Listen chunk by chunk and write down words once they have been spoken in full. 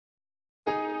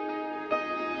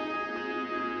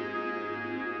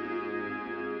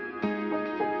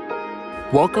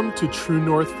Welcome to True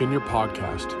North Vineyard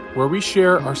Podcast, where we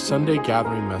share our Sunday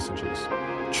gathering messages.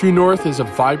 True North is a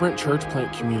vibrant church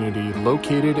plant community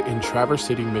located in Traverse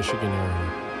City, Michigan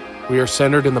area. We are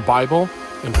centered in the Bible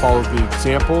and follow the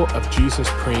example of Jesus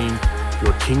praying,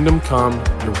 "Your kingdom come,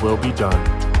 your will be done,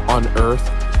 on earth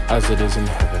as it is in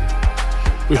heaven."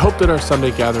 We hope that our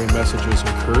Sunday gathering messages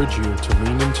encourage you to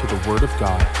lean into the Word of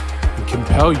God and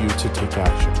compel you to take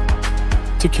action.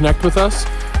 To connect with us,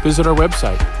 visit our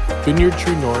website,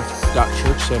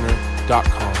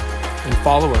 vineyardtruenorth.churchcenter.com, and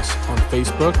follow us on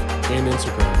Facebook and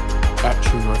Instagram at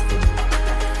True North Vineyard.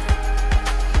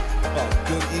 Well,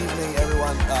 good evening,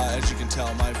 everyone. As you can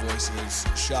tell, my voice is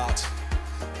shot.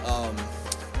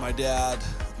 My dad,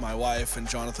 my wife, and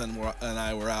Jonathan and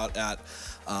I were out at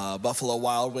Buffalo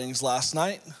Wild Wings last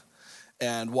night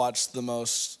and watched the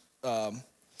most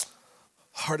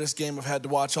hardest game I've had to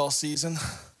watch all season.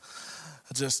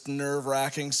 Just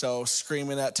nerve-wracking, so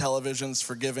screaming at televisions,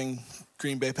 forgiving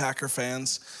Green Bay Packer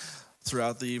fans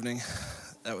throughout the evening.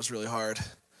 That was really hard.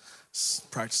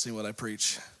 Practicing what I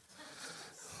preach.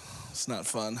 It's not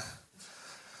fun.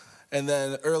 And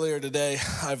then earlier today,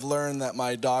 I've learned that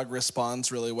my dog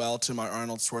responds really well to my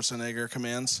Arnold Schwarzenegger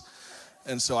commands.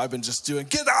 And so I've been just doing,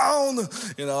 "Get down!"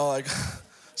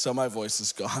 So my voice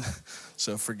is gone.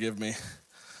 So forgive me.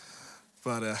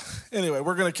 But anyway,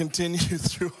 we're going to continue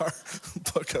through our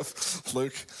book of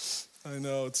Luke. I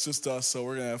know, it's just us, so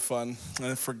we're going to have fun.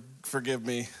 And forgive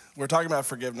me. We're talking about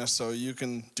forgiveness, so you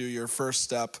can do your first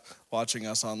step watching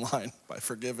us online by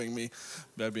forgiving me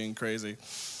by being crazy.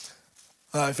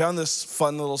 I found this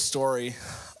fun little story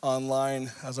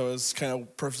online as I was kind of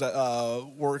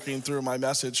working through my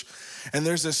message. And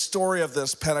there's this story of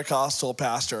this Pentecostal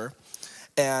pastor,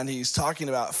 and he's talking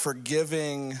about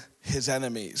forgiving his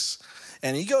enemies.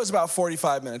 And he goes about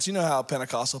 45 minutes. You know how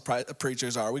Pentecostal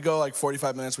preachers are. We go like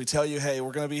 45 minutes. We tell you, hey,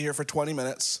 we're going to be here for 20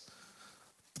 minutes.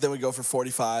 But then we go for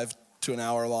 45 to an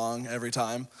hour long every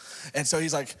time. And so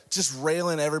he's like just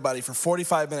railing everybody for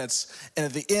 45 minutes. And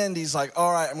at the end, he's like,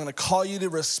 all right, I'm going to call you to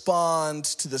respond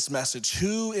to this message.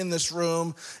 Who in this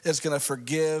room is going to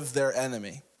forgive their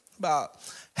enemy? About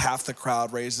half the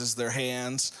crowd raises their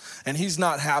hands, and he's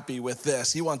not happy with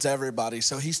this. He wants everybody.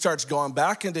 So he starts going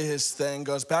back into his thing,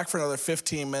 goes back for another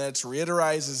 15 minutes,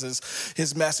 reiterizes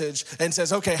his message, and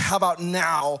says, okay, how about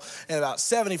now? And about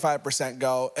 75%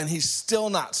 go, and he's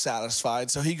still not satisfied.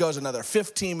 So he goes another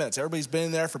 15 minutes. Everybody's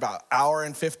been there for about an hour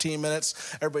and 15 minutes.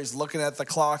 Everybody's looking at the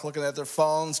clock, looking at their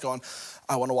phones, going,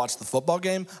 I want to watch the football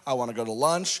game. I want to go to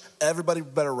lunch. Everybody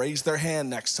better raise their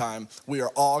hand next time. We are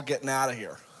all getting out of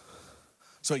here.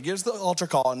 So he gives the altar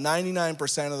call, and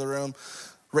 99% of the room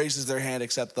raises their hand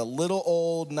except the little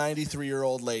old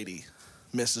 93-year-old lady,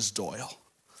 Mrs. Doyle.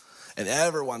 And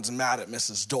everyone's mad at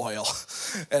Mrs. Doyle.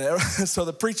 And so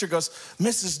the preacher goes,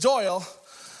 Mrs. Doyle,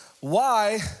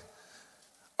 why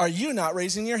are you not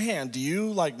raising your hand? Do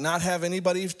you not have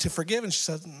anybody to forgive? And she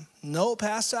said, no,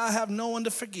 Pastor, I have no one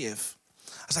to forgive.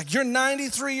 I was like, you're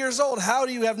 93 years old. How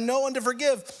do you have no one to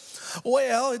forgive?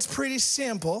 Well, it's pretty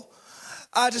simple.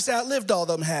 I just outlived all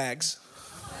them hags.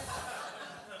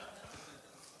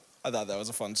 I thought that was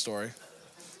a fun story.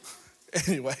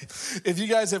 Anyway, if you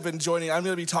guys have been joining, I'm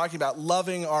going to be talking about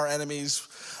loving our enemies.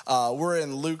 We're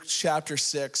in Luke chapter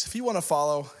 6. If you want to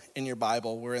follow in your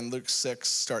Bible, we're in Luke 6,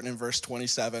 starting in verse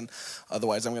 27.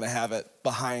 Otherwise, I'm going to have it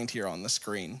behind here on the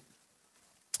screen.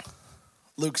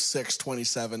 Luke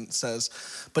 6:27 says,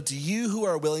 but to you who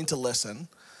are willing to listen,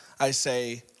 I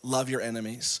say, love your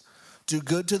enemies. Do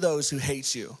good to those who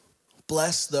hate you.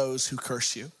 Bless those who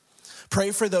curse you.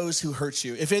 Pray for those who hurt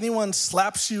you. If anyone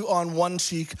slaps you on one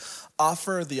cheek,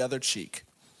 offer the other cheek.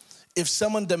 If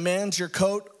someone demands your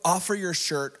coat, offer your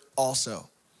shirt also.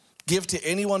 Give to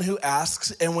anyone who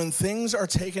asks, and when things are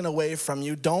taken away from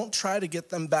you, don't try to get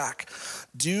them back.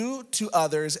 Do to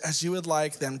others as you would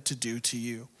like them to do to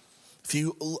you.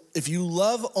 If you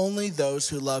love only those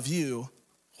who love you,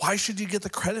 why should you get the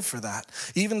credit for that?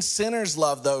 Even sinners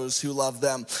love those who love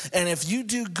them. And if you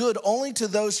do good only to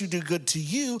those who do good to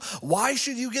you, why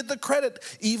should you get the credit?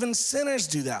 Even sinners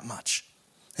do that much.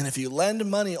 And if you lend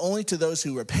money only to those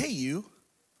who repay you,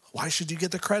 why should you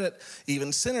get the credit?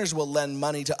 Even sinners will lend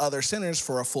money to other sinners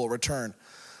for a full return.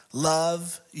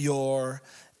 Love your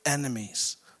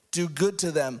enemies. Do good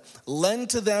to them. Lend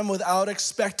to them without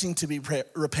expecting to be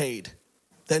repaid.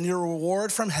 Then your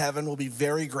reward from heaven will be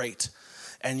very great.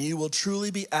 And you will truly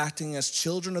be acting as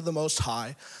children of the Most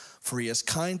High, for he is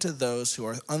kind to those who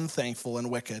are unthankful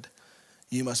and wicked.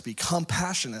 You must be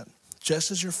compassionate, just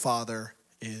as your Father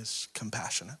is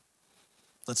compassionate.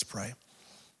 Let's pray.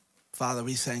 Father,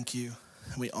 we thank you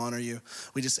and we honor you.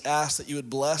 We just ask that you would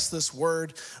bless this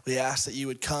word. We ask that you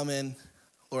would come in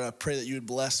Lord, I pray that you would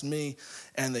bless me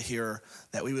and the hearer,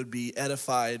 that we would be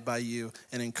edified by you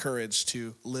and encouraged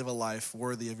to live a life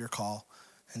worthy of your call.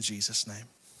 In Jesus' name.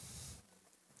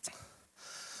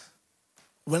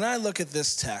 When I look at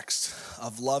this text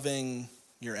of loving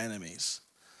your enemies,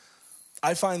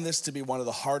 I find this to be one of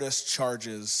the hardest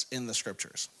charges in the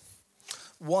scriptures.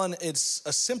 One, it's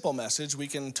a simple message. We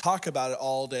can talk about it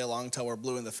all day long till we're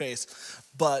blue in the face,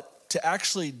 but to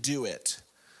actually do it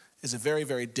is a very,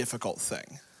 very difficult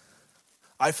thing.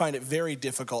 I find it very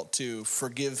difficult to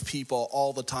forgive people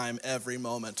all the time, every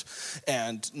moment,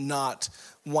 and not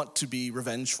want to be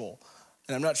revengeful.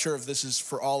 And I'm not sure if this is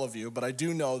for all of you, but I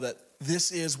do know that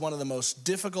this is one of the most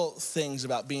difficult things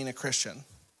about being a Christian.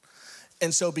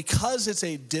 And so because it's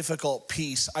a difficult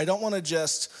piece, I don't want to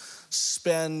just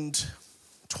spend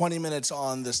 20 minutes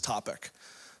on this topic.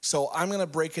 So I'm going to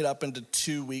break it up into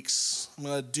 2 weeks. I'm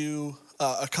going to do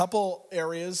a couple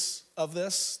areas of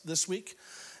this week,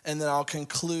 and then I'll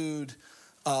conclude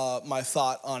my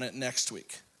thought on it next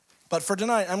week. But for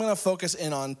tonight, I'm going to focus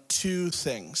in on two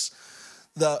things.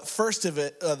 The first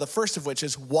of which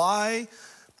is, why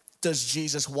does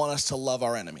Jesus want us to love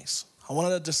our enemies? I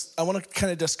want to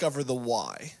kind of discover the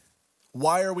why.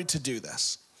 Why are we to do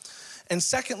this? And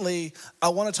secondly, I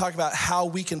want to talk about how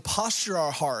we can posture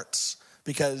our hearts,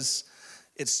 because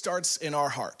it starts in our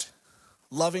heart.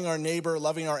 Loving our neighbor,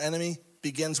 loving our enemy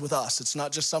begins with us. It's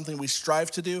not just something we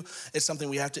strive to do, it's something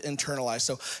we have to internalize.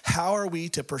 So how are we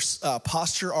to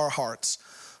posture our hearts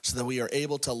so that we are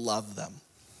able to love them?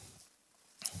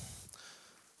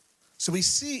 So we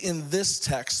see in this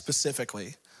text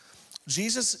specifically,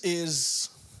 Jesus is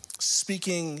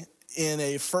speaking in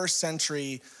a first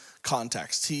century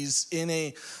context. He's in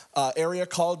a area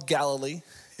called Galilee.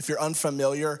 If you're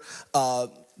unfamiliar,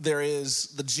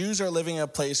 the Jews are living in a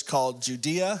place called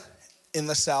Judea in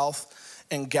the south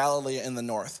and Galilee in the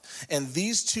north. And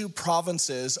these two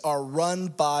provinces are run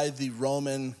by the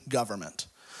Roman government.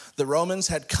 The Romans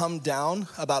had come down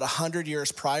about 100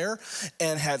 years prior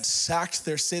and had sacked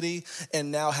their city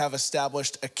and now have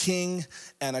established a king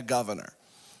and a governor.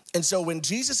 And so when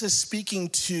Jesus is speaking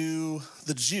to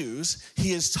the Jews,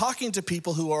 he is talking to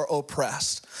people who are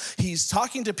oppressed. He's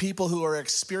talking to people who are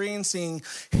experiencing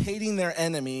hating their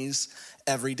enemies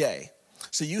every day.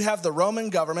 So you have the Roman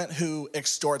government who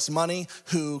extorts money,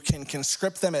 who can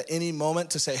conscript them at any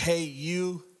moment to say, hey,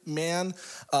 you man,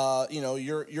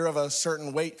 you're of a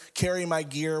certain weight, carry my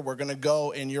gear, we're gonna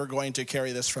go and you're going to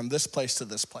carry this from this place to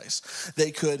this place.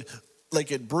 They could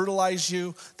brutalize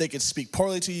you, they could speak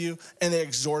poorly to you, and they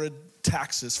extorted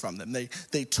taxes from them.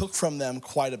 They took from them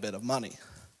quite a bit of money.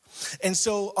 And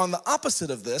so on the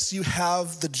opposite of this, you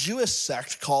have the Jewish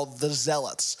sect called the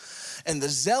Zealots. And the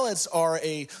Zealots are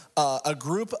a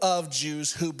group of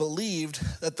Jews who believed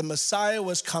that the Messiah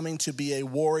was coming to be a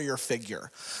warrior figure.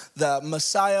 The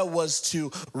Messiah was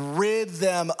to rid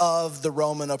them of the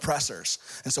Roman oppressors.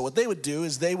 And so what they would do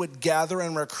is they would gather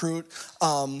and recruit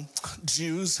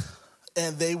Jews,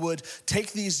 and they would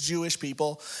take these Jewish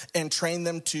people and train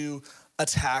them to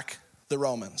attack the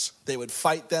Romans. They would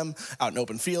fight them out in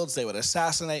open fields. They would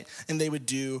assassinate, and they would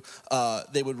do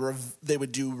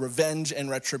revenge and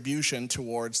retribution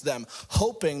towards them,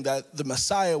 hoping that the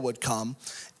Messiah would come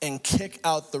and kick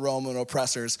out the Roman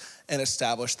oppressors and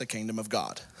establish the kingdom of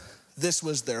God. This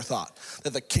was their thought,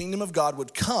 that the kingdom of God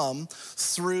would come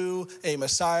through a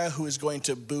Messiah who is going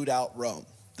to boot out Rome.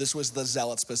 This was the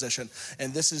Zealots' position,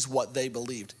 and this is what they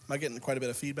believed. Am I getting quite a bit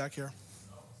of feedback here?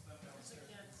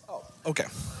 Oh, okay.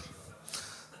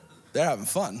 They're having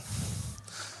fun.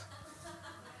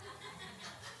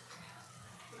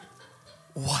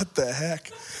 What the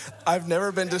heck? I've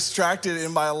never been distracted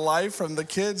in my life from the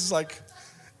kids.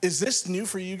 Is this new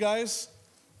for you guys?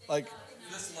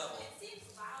 This level.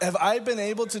 Have I been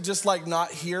able to just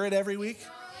not hear it every week?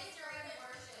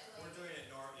 We're doing it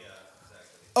normal, yeah,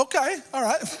 exactly. Okay, all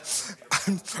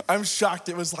right. I'm shocked.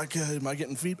 It was am I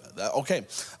getting feedback? Okay,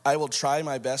 I will try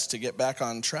my best to get back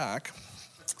on track.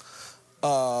 The joy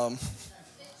of the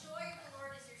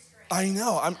Lord is your strength. I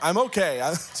know. I'm okay.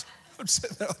 I'm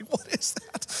sitting there what is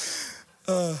that?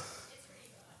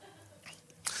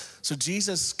 So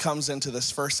Jesus comes into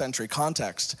this first century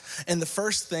context, and the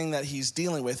first thing that he's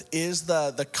dealing with is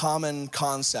the common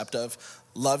concept of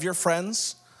love your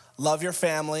friends, love your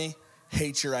family,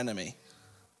 hate your enemy.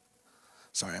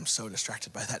 Sorry, I'm so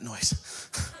distracted by that noise.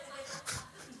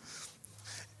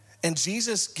 And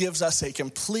Jesus gives us a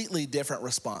completely different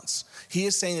response. He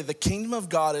is saying that the kingdom of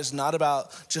God is not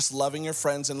about just loving your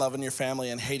friends and loving your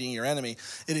family and hating your enemy.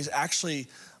 It is actually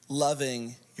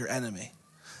loving your enemy.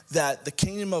 That the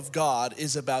kingdom of God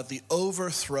is about the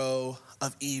overthrow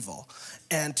of evil.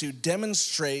 And to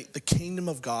demonstrate the kingdom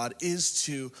of God is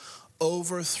to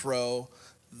overthrow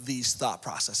these thought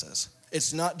processes.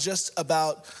 It's not just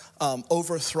about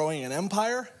overthrowing an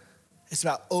empire. It's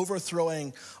about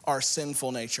overthrowing our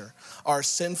sinful nature, our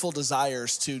sinful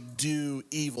desires to do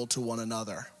evil to one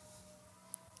another.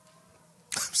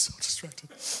 I'm so distracted.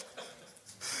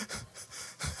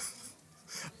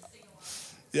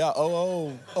 Yeah,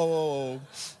 oh.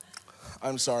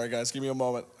 I'm sorry, guys. Give me a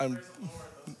moment.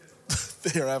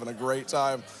 They're having a great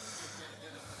time.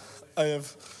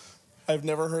 I've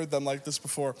never heard them like this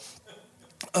before.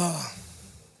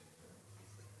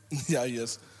 Yeah, he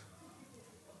is.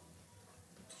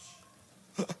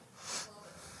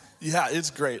 Yeah, it's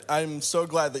great. I'm so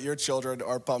glad that your children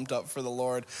are pumped up for the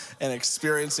Lord and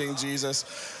experiencing Jesus.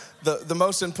 The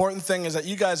most important thing is that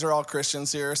you guys are all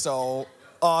Christians here, so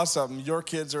awesome. Your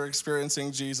kids are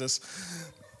experiencing Jesus.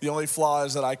 The only flaw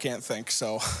is that I can't think,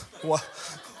 so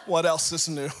what else is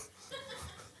new?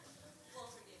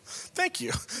 Thank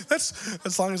you. That's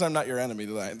as long as I'm not your enemy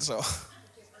tonight, so.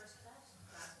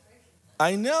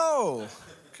 I know.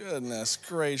 Goodness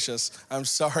gracious. I'm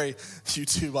sorry,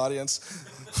 YouTube audience.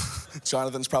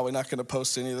 Jonathan's probably not going to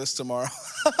post any of this tomorrow.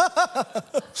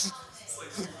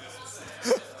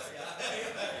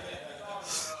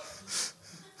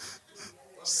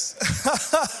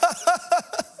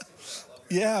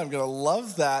 Yeah, I'm going to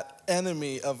love that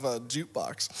enemy of a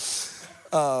jukebox.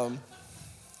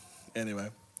 Anyway,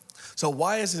 so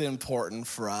why is it important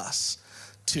for us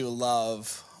to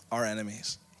love our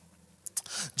enemies?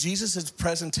 Jesus'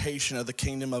 presentation of the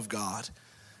kingdom of God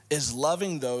is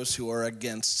loving those who are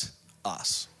against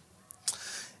us.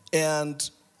 And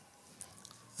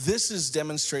this is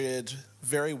demonstrated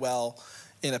very well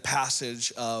in a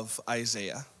passage of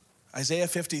Isaiah. Isaiah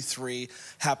 53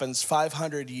 happens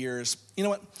 500 years. You know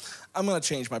what? I'm going to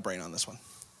change my brain on this one.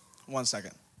 1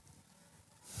 second.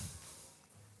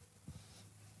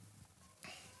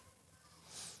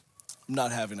 I'm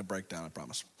not having a breakdown, I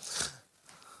promise.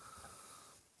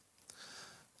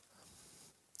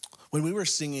 When we were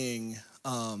singing,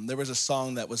 there was a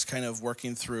song that was kind of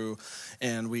working through,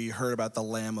 and we heard about the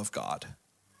Lamb of God,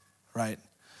 right?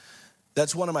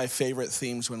 That's one of my favorite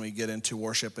themes when we get into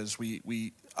worship is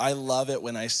I love it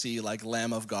when I see like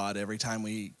Lamb of God every time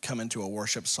we come into a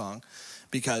worship song,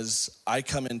 because I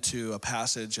come into a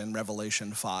passage in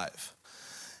Revelation 5.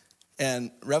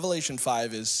 And Revelation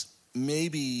 5 is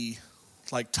maybe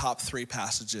like top 3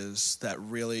 passages that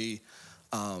really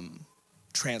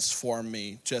transform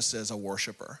me just as a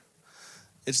worshiper.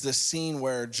 It's this scene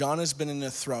where John has been in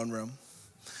the throne room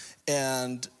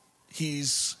and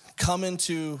he's come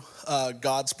into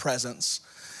God's presence,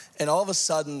 and all of a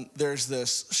sudden there's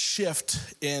this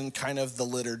shift in kind of the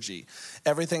liturgy.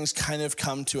 Everything's kind of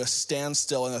come to a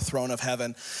standstill in the throne of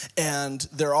heaven, and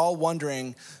they're all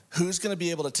wondering who's going to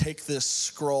be able to take this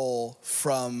scroll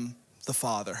from the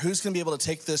Father, who's going to be able to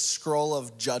take this scroll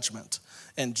of judgment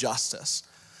and justice.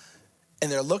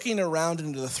 And they're looking around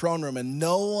into the throne room, and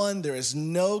there is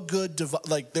no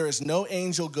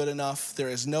angel good enough. There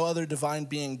is no other divine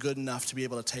being good enough to be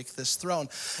able to take this throne.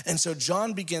 And so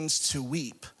John begins to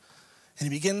weep,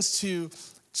 and he begins to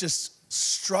just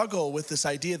struggle with this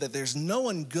idea that there's no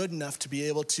one good enough to be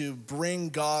able to bring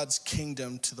God's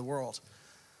kingdom to the world.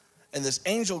 And this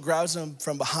angel grabs him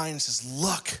from behind and says,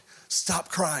 "Look, stop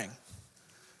crying.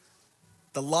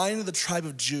 The Lion of the tribe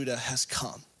of Judah has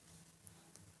come."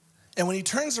 And when he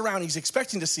turns around, he's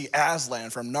expecting to see Aslan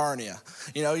from Narnia.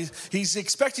 You know, he's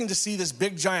expecting to see this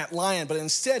big giant lion, but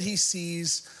instead he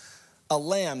sees a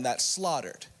lamb that's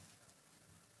slaughtered.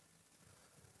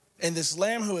 And this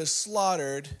lamb who is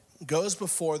slaughtered goes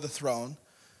before the throne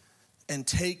and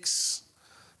takes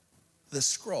the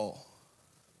scroll.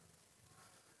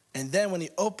 And then when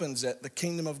he opens it, the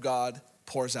kingdom of God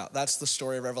pours out. That's the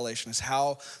story of Revelation, is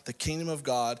how the kingdom of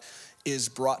God is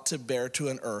brought to bear to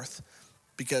an earth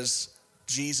because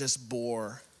Jesus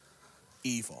bore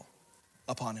evil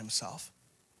upon himself.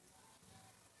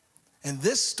 And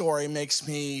this story makes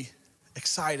me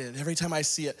excited every time I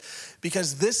see it,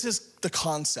 because this is the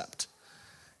concept,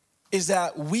 is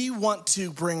that we want to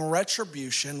bring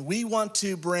retribution. We want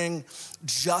to bring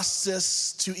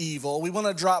justice to evil. We want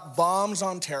to drop bombs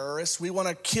on terrorists. We want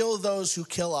to kill those who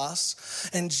kill us.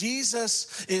 And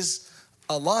Jesus is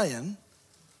a lion.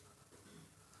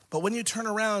 But when you turn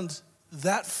around,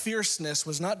 that fierceness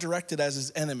was not directed at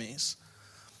his enemies.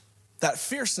 That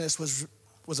fierceness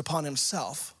was upon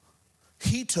himself.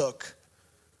 He took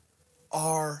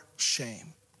our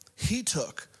shame. He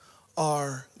took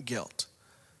our guilt.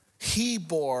 He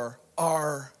bore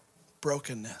our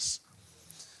brokenness.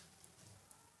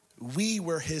 We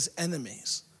were his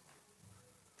enemies,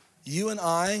 You and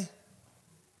I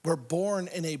were born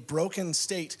in a broken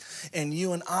state, and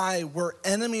you and I were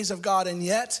enemies of God, and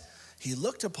yet he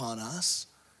looked upon us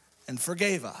and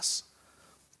forgave us.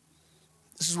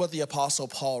 This is what the Apostle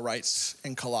Paul writes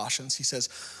in Colossians. He says,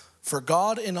 "For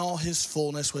God in all his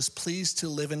fullness was pleased to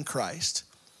live in Christ,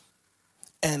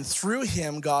 and through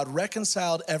him God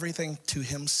reconciled everything to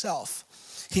himself.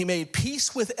 He made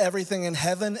peace with everything in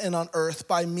heaven and on earth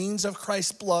by means of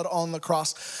Christ's blood on the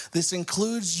cross. This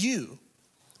includes you,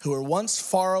 who were once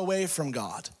far away from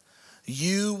God.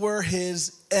 You were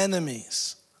his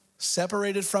enemies,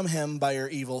 separated from him by your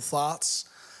evil thoughts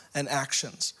and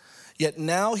actions. Yet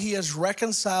now he has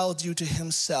reconciled you to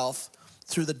himself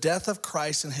through the death of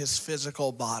Christ in his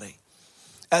physical body.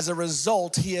 As a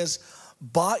result, he has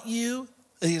brought you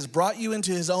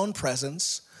into his own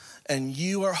presence, and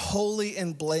you are holy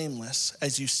and blameless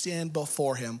as you stand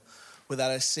before him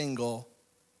without a single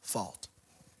fault."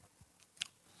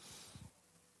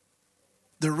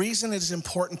 The reason it is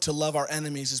important to love our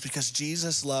enemies is because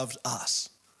Jesus loved us.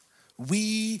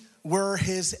 We were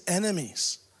his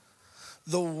enemies.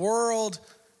 The world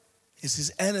is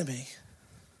his enemy.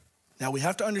 Now, we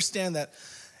have to understand that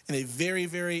in a very,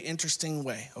 very interesting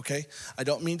way, okay? I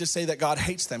don't mean to say that God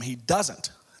hates them. He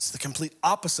doesn't. It's the complete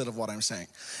opposite of what I'm saying.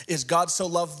 Is God so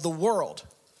loved the world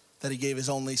that he gave his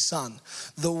only son?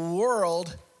 The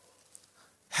world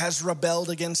has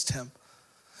rebelled against him.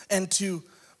 And to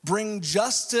bring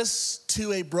justice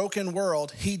to a broken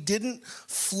world, he didn't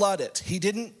flood it. He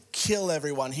didn't kill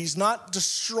everyone. He's not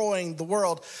destroying the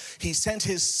world. He sent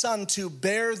his son to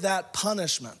bear that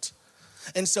punishment.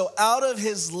 And so out of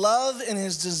his love and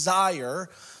his desire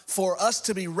for us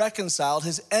to be reconciled,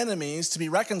 his enemies to be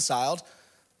reconciled,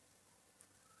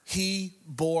 he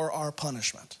bore our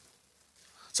punishment.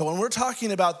 So when we're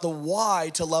talking about the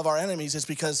why to love our enemies, it's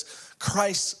because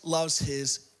Christ loves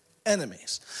his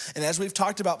enemies. And as we've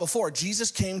talked about before,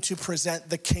 Jesus came to present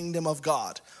the kingdom of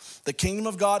God. The kingdom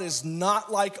of God is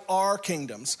not like our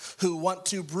kingdoms who want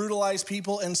to brutalize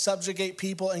people and subjugate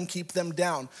people and keep them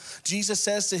down. Jesus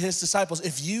says to his disciples,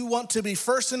 if you want to be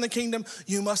first in the kingdom,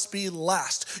 you must be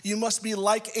last. You must be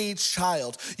like a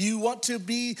child. You want to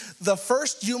be the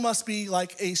first, you must be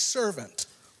like a servant.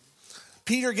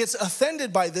 Peter gets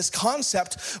offended by this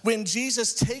concept when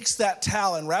Jesus takes that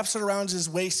towel and wraps it around his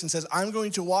waist and says, I'm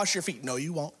going to wash your feet. No,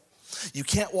 you won't. You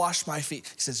can't wash my feet.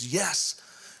 He says, yes,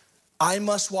 I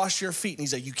must wash your feet. And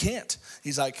he's like, you can't.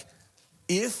 He's like,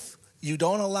 if you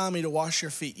don't allow me to wash your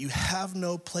feet, you have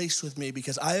no place with me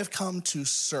because I have come to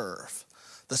serve.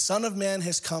 The Son of Man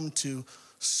has come to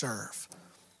serve.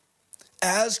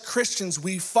 As Christians,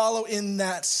 we follow in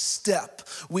that step.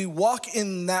 We walk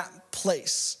in that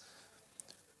place.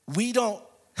 We don't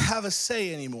have a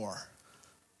say anymore.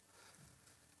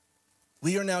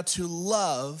 We are now to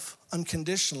love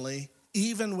unconditionally,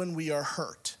 even when we are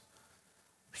hurt,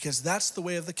 because that's the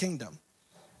way of the kingdom.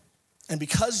 And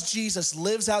because Jesus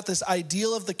lives out this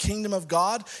ideal of the kingdom of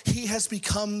God, he has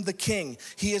become the king.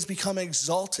 He has become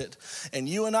exalted. And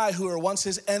you and I, who were once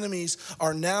his enemies,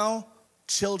 are now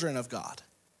children of God.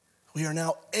 We are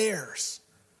now heirs.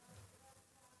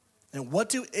 And what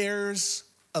do heirs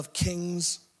of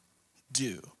kings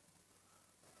do?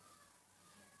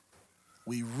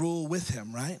 We rule with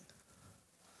him, right?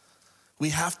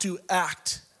 We have to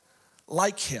act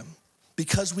like him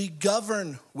because we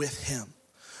govern with him.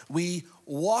 We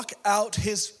walk out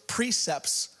his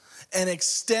precepts and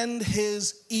extend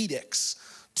his edicts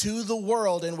to the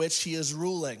world in which he is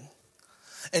ruling.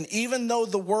 And even though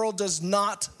the world does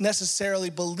not necessarily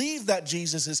believe that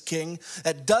Jesus is king,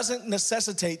 that doesn't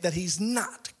necessitate that he's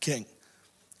not king.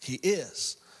 He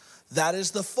is. That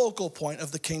is the focal point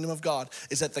of the kingdom of God,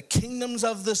 is that the kingdoms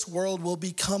of this world will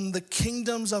become the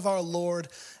kingdoms of our Lord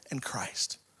and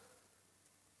Christ.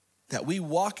 That we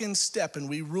walk in step and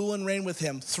we rule and reign with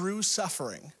him through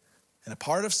suffering. And a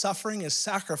part of suffering is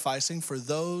sacrificing for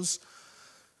those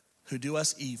who do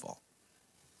us evil.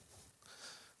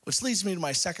 Which leads me to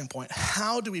my second point.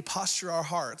 How do we posture our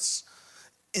hearts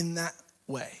in that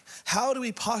way? How do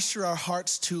we posture our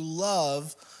hearts to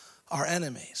love our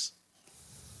enemies?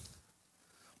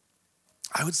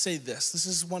 I would say this. This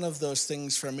is one of those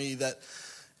things for me that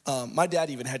my dad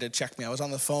even had to check me. I was on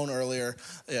the phone earlier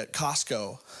at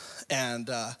Costco, and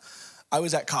I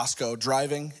was at Costco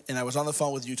driving, and I was on the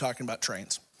phone with you talking about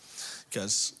trains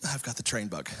because I've got the train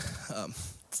bug.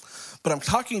 But I'm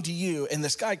talking to you, and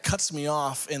this guy cuts me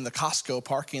off in the Costco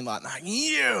parking lot, and I'm like,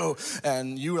 you!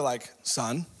 And you were like,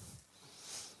 son,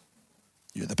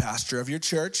 you're the pastor of your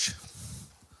church.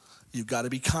 You've got to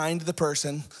be kind to the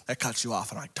person that cuts you off.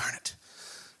 And I'm like, darn it.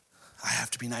 I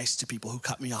have to be nice to people who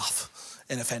cut me off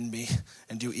and offend me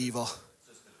and do evil.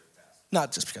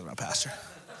 Not just because I'm a pastor,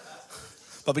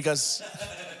 but because,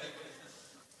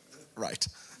 right.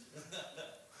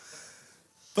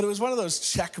 But it was one of those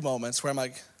check moments where I'm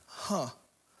like,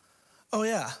 oh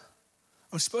yeah,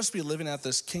 I'm supposed to be living out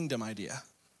this kingdom idea.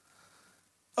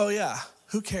 Oh yeah,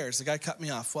 who cares? The guy cut me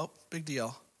off. Well, big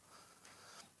deal.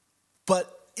 But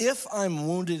if I'm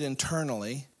wounded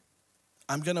internally,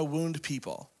 I'm going to wound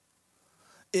people.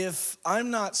 If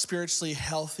I'm not spiritually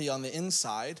healthy on the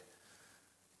inside,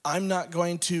 I'm not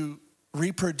going to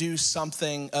reproduce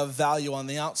something of value on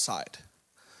the outside.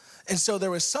 And so there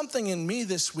was something in me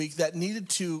this week that needed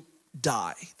to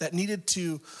die, that needed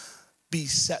to be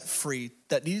set free,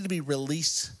 that needed to be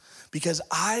released, because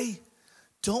I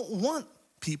don't want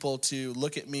people to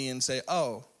look at me and say,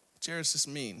 oh, Jared's just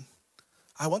mean.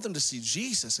 I want them to see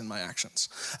Jesus in my actions.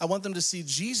 I want them to see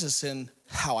Jesus in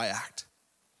how I act.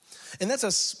 And that's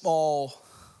a small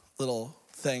little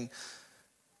thing.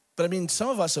 But I mean, some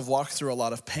of us have walked through a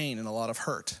lot of pain and a lot of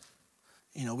hurt.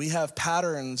 You know, we have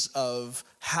patterns of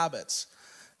habits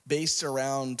based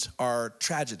around our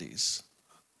tragedies.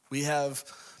 We have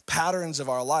patterns of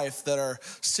our life that are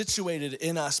situated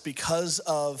in us because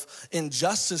of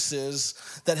injustices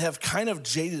that have kind of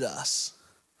jaded us.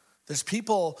 There's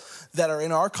people that are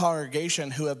in our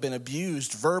congregation who have been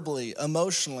abused verbally,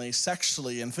 emotionally,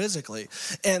 sexually, and physically.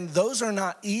 And those are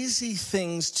not easy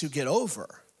things to get over.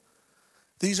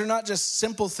 These are not just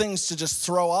simple things to just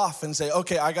throw off and say,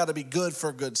 okay, I got to be good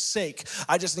for good's sake.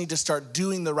 I just need to start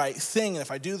doing the right thing. And if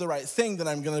I do the right thing, then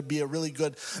I'm going to be a really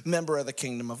good member of the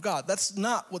kingdom of God. That's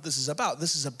not what this is about.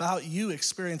 This is about you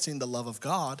experiencing the love of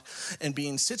God and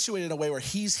being situated in a way where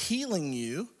he's healing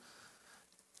you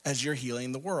as you're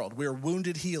healing the world. We're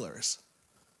wounded healers.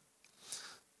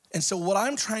 And so what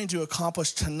I'm trying to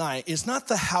accomplish tonight is not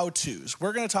the how-tos.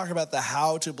 We're going to talk about the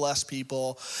how to bless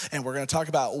people, and we're going to talk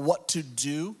about what to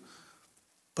do.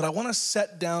 But I want to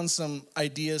set down some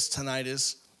ideas tonight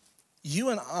is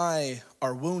you and I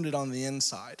are wounded on the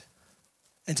inside.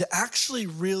 And to actually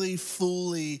really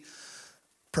fully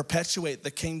perpetuate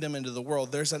the kingdom into the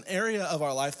world, there's an area of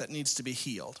our life that needs to be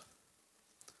healed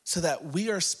so that we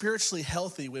are spiritually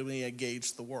healthy when we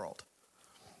engage the world.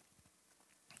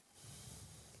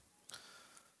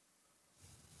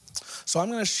 So I'm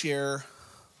going to share,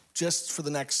 just for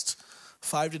the next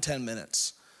 5 to 10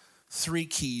 minutes, 3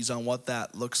 keys on what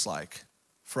that looks like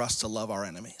for us to love our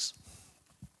enemies.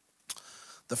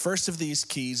 The first of these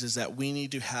keys is that we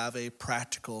need to have a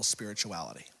practical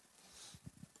spirituality.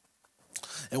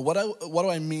 And what do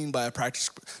I mean by a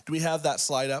practical? Do we have that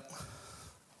slide up?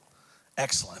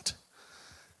 Excellent.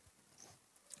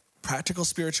 Practical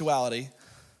spirituality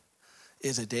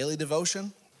is a daily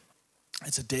devotion,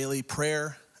 it's a daily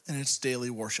prayer, and it's daily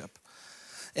worship.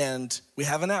 And we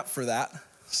have an app for that.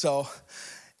 So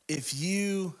if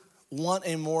you want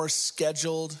a more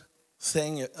scheduled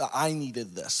thing, I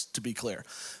needed this, to be clear.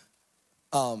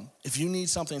 If you need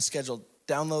something scheduled,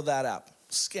 download that app,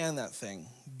 scan that thing,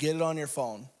 get it on your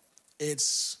phone.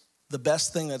 It's the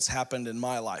best thing that's happened in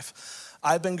my life.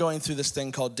 I've been going through this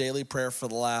thing called daily prayer for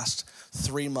the last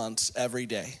 3 months every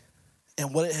day.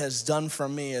 And what it has done for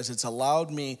me is it's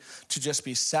allowed me to just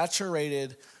be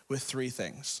saturated with 3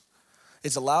 things.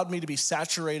 It's allowed me to be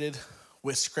saturated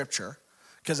with scripture,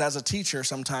 because as a teacher,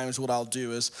 sometimes what I'll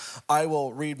do is I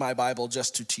will read my Bible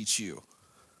just to teach you,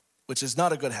 which is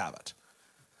not a good habit.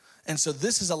 And so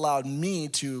this has allowed me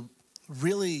to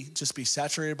really just be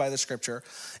saturated by the scripture,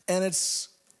 and it's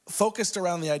focused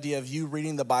around the idea of you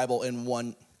reading the Bible in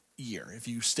 1 year. If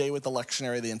you stay with the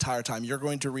lectionary the entire time, you're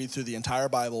going to read through the entire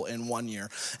Bible in 1 year,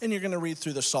 and you're going to read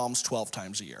through the Psalms 12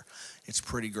 times a year. It's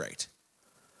pretty great.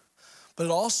 But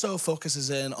it also focuses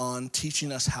in on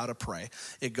teaching us how to pray.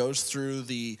 It goes through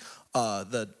the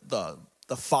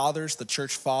fathers, the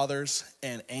church fathers,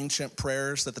 and ancient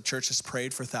prayers that the church has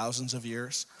prayed for thousands of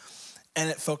years. And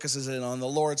it focuses in on the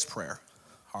Lord's Prayer.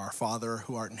 Our Father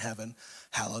who art in heaven,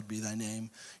 hallowed be thy name.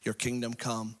 Your kingdom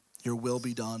come, your will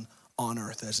be done on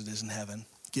earth as it is in heaven.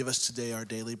 Give us today our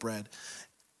daily bread,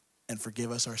 and forgive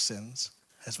us our sins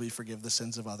as we forgive the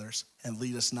sins of others. And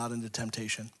lead us not into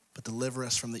temptation, but deliver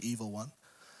us from the evil one.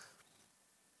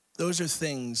 Those are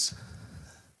things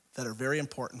that are very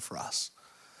important for us.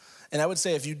 And I would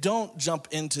say if you don't jump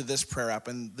into this prayer app,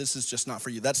 and this is just not for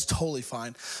you, that's totally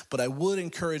fine. But I would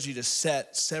encourage you to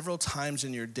set several times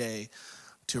in your day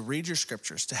to read your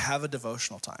scriptures, to have a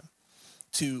devotional time,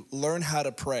 to learn how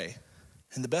to pray.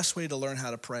 And the best way to learn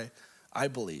how to pray, I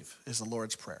believe, is the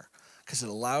Lord's Prayer, because it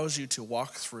allows you to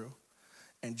walk through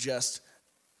and just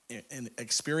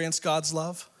experience God's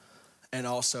love, and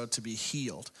also to be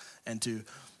healed and to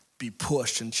be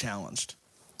pushed and challenged.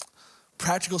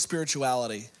 Practical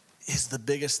spirituality is the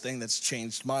biggest thing that's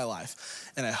changed my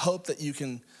life. And I hope that you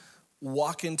can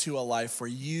walk into a life where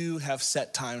you have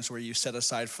set times where you set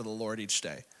aside for the Lord each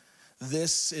day.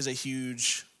 This is a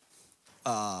huge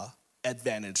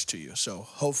advantage to you. So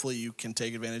hopefully you can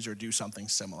take advantage or do something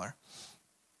similar.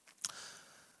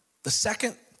 The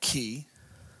second key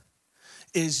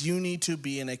is you need to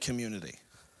be in a community.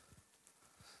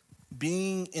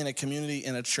 Being in a community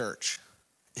in a church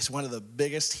is one of the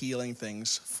biggest healing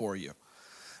things for you,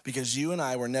 because you and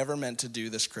I were never meant to do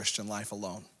this Christian life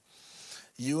alone.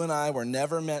 You and I were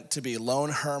never meant to be lone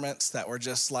hermits that were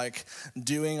just like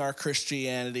doing our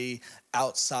Christianity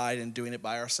outside and doing it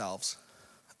by ourselves.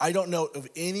 I don't know of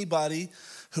anybody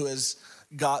who has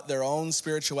got their own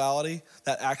spirituality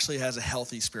that actually has a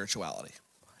healthy spirituality.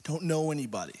 I don't know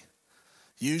anybody.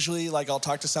 Usually, like, I'll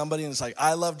talk to somebody and it's like,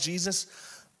 I love Jesus,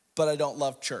 but I don't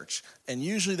love church. And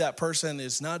usually that person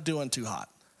is not doing too hot.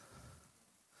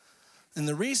 And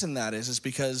the reason that is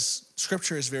because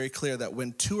Scripture is very clear that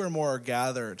when two or more are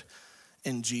gathered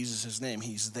in Jesus' name,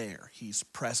 he's there, he's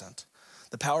present.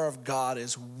 The power of God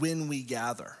is when we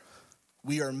gather.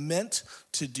 We are meant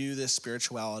to do this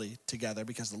spirituality together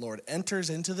because the Lord enters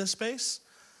into this space,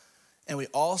 and we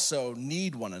also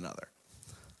need one another.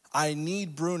 I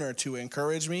need Bruner to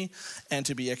encourage me and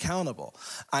to be accountable.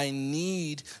 I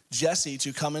need Jesse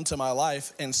to come into my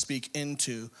life and speak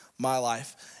into my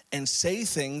life and say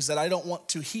things that I don't want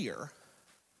to hear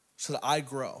so that I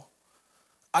grow.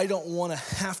 I don't want to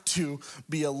have to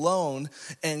be alone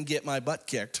and get my butt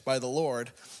kicked by the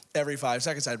Lord every 5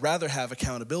 seconds. I'd rather have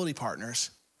accountability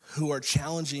partners who are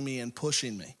challenging me and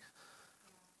pushing me.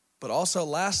 But also,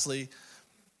 lastly,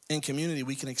 in community,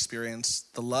 we can experience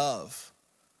the love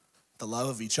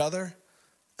of each other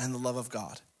and the love of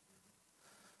God.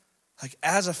 Like,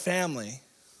 as a family,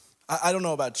 I don't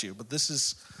know about you, but this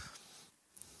is,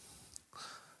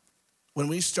 when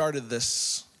we started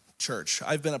this church,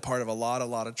 I've been a part of a lot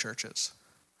of churches.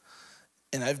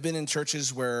 And I've been in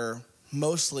churches where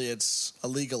mostly it's a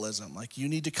legalism. Like, you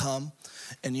need to come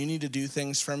and you need to do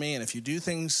things for me. And if you do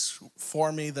things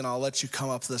for me, then I'll let you come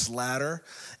up this ladder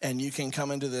and you can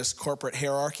come into this corporate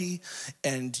hierarchy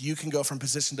and you can go from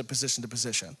position to position to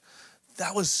position.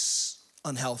 That was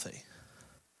unhealthy.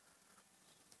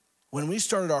 When we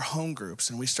started our home groups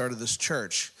and we started this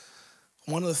church,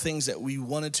 one of the things that we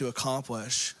wanted to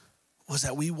accomplish was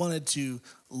that we wanted to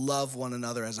love one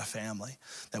another as a family.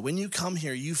 That when you come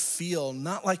here, you feel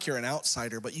not like you're an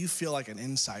outsider, but you feel like an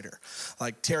insider.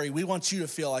 Like, Terry, we want you to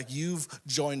feel like you've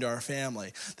joined our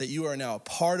family, that you are now a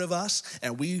part of us,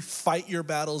 and we fight your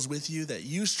battles with you, that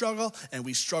you struggle, and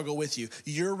we struggle with you.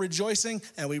 You're rejoicing,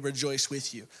 and we rejoice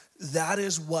with you. That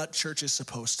is what church is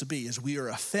supposed to be, is we are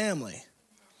a family.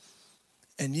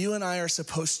 And you and I are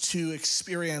supposed to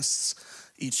experience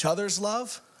each other's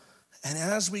love. And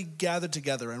as we gather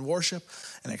together and worship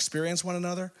and experience one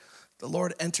another, the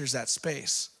Lord enters that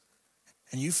space.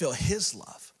 And you feel his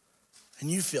love.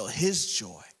 And you feel his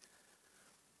joy.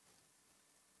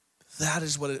 That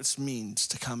is what it means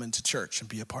to come into church and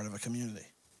be a part of a community.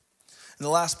 And the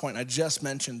last point, I just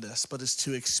mentioned this, but is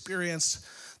to experience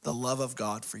the love of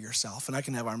God for yourself. And I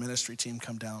can have our ministry team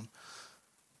come down.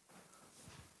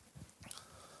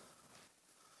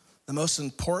 The most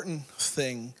important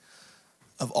thing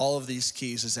of all of these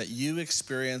keys is that you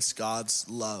experience God's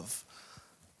love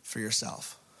for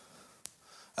yourself.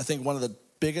 I think one of the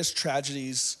biggest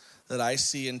tragedies that I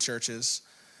see in churches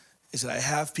is that I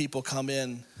have people come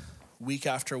in week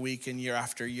after week and year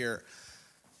after year,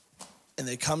 and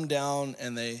they come down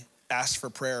and they ask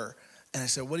for prayer. And I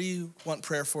said, what do you want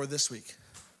prayer for this week?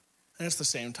 And it's the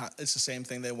same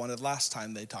thing they wanted last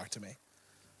time they talked to me.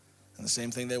 And the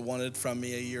same thing they wanted from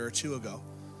me a year or two ago.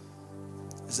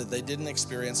 Is that they didn't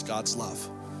experience God's love,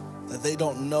 that they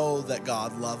don't know that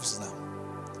God loves them.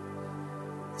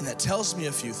 And that tells me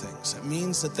a few things. It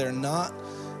means that they're not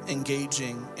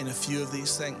engaging in a few of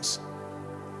these things.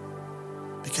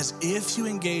 Because if you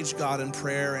engage God in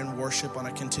prayer and worship on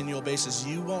a continual basis,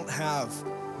 you won't have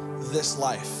this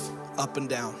life up and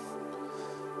down.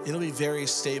 It'll be very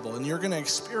stable, and you're going to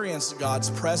experience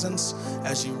God's presence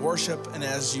as you worship and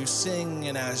as you sing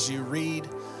and as you read.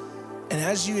 And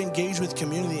as you engage with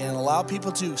community and allow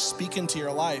people to speak into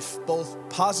your life, both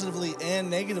positively and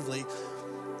negatively,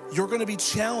 you're going to be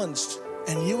challenged,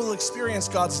 and you will experience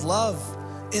God's love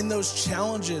in those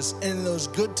challenges and in those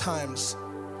good times.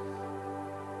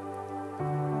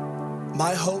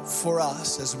 My hope for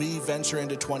us as we venture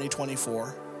into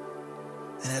 2024,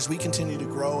 and as we continue to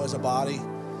grow as a body,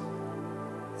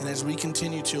 and as we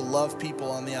continue to love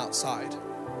people on the outside,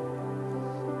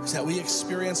 is that we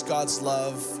experience God's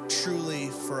love truly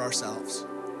for ourselves.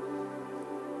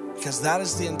 Because that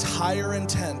is the entire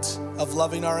intent of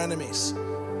loving our enemies.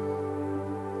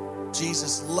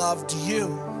 Jesus loved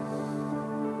you.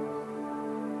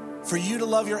 For you to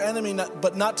love your enemy,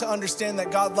 but not to understand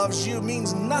that God loves you,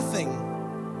 means nothing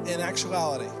in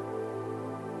actuality.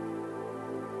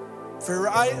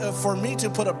 For me to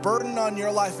put a burden on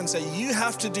your life and say, you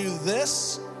have to do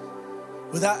this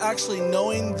without actually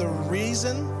knowing the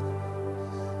reason,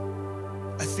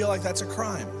 I feel like that's a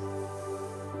crime.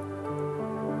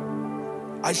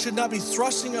 I should not be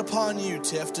thrusting upon you,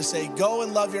 Tiff, to say, go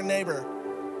and love your neighbor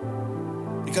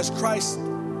because Christ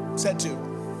said to.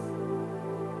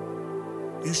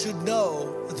 You should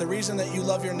know that the reason that you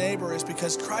love your neighbor is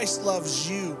because Christ loves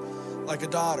you like a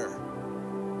daughter.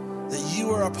 That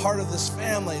you are a part of this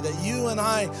family, that you and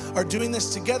I are doing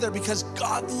this together because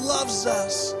God loves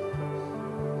us.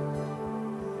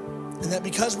 And that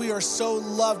because we are so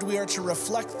loved, we are to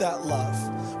reflect that love.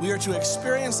 We are to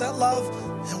experience that love,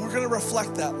 and we're going to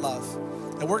reflect that love.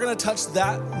 And we're going to touch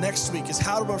that next week, is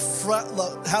how to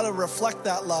reflect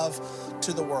that love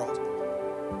to the world.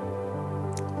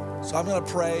 So I'm going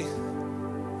to pray.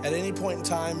 At any point in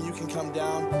time, you can come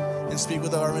down and speak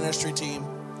with our ministry team.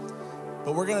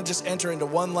 But we're going to just enter into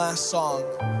one last song.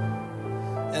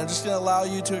 And I'm just going to allow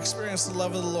you to experience the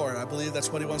love of the Lord. I believe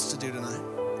that's what he wants to do tonight.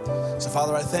 So,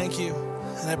 Father, I thank you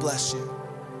and I bless you.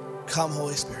 Come,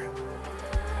 Holy Spirit.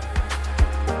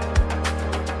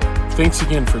 Thanks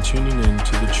again for tuning in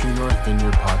to the True North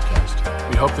Vineyard podcast.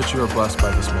 We hope that you are blessed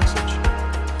by this message.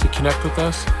 To connect with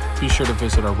us, be sure to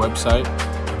visit our website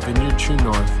at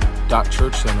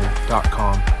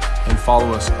vineyardtruenorth.churchcenter.com and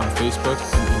follow us on Facebook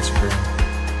and Instagram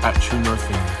at True North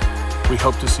Vineyard. We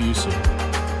hope to see you soon.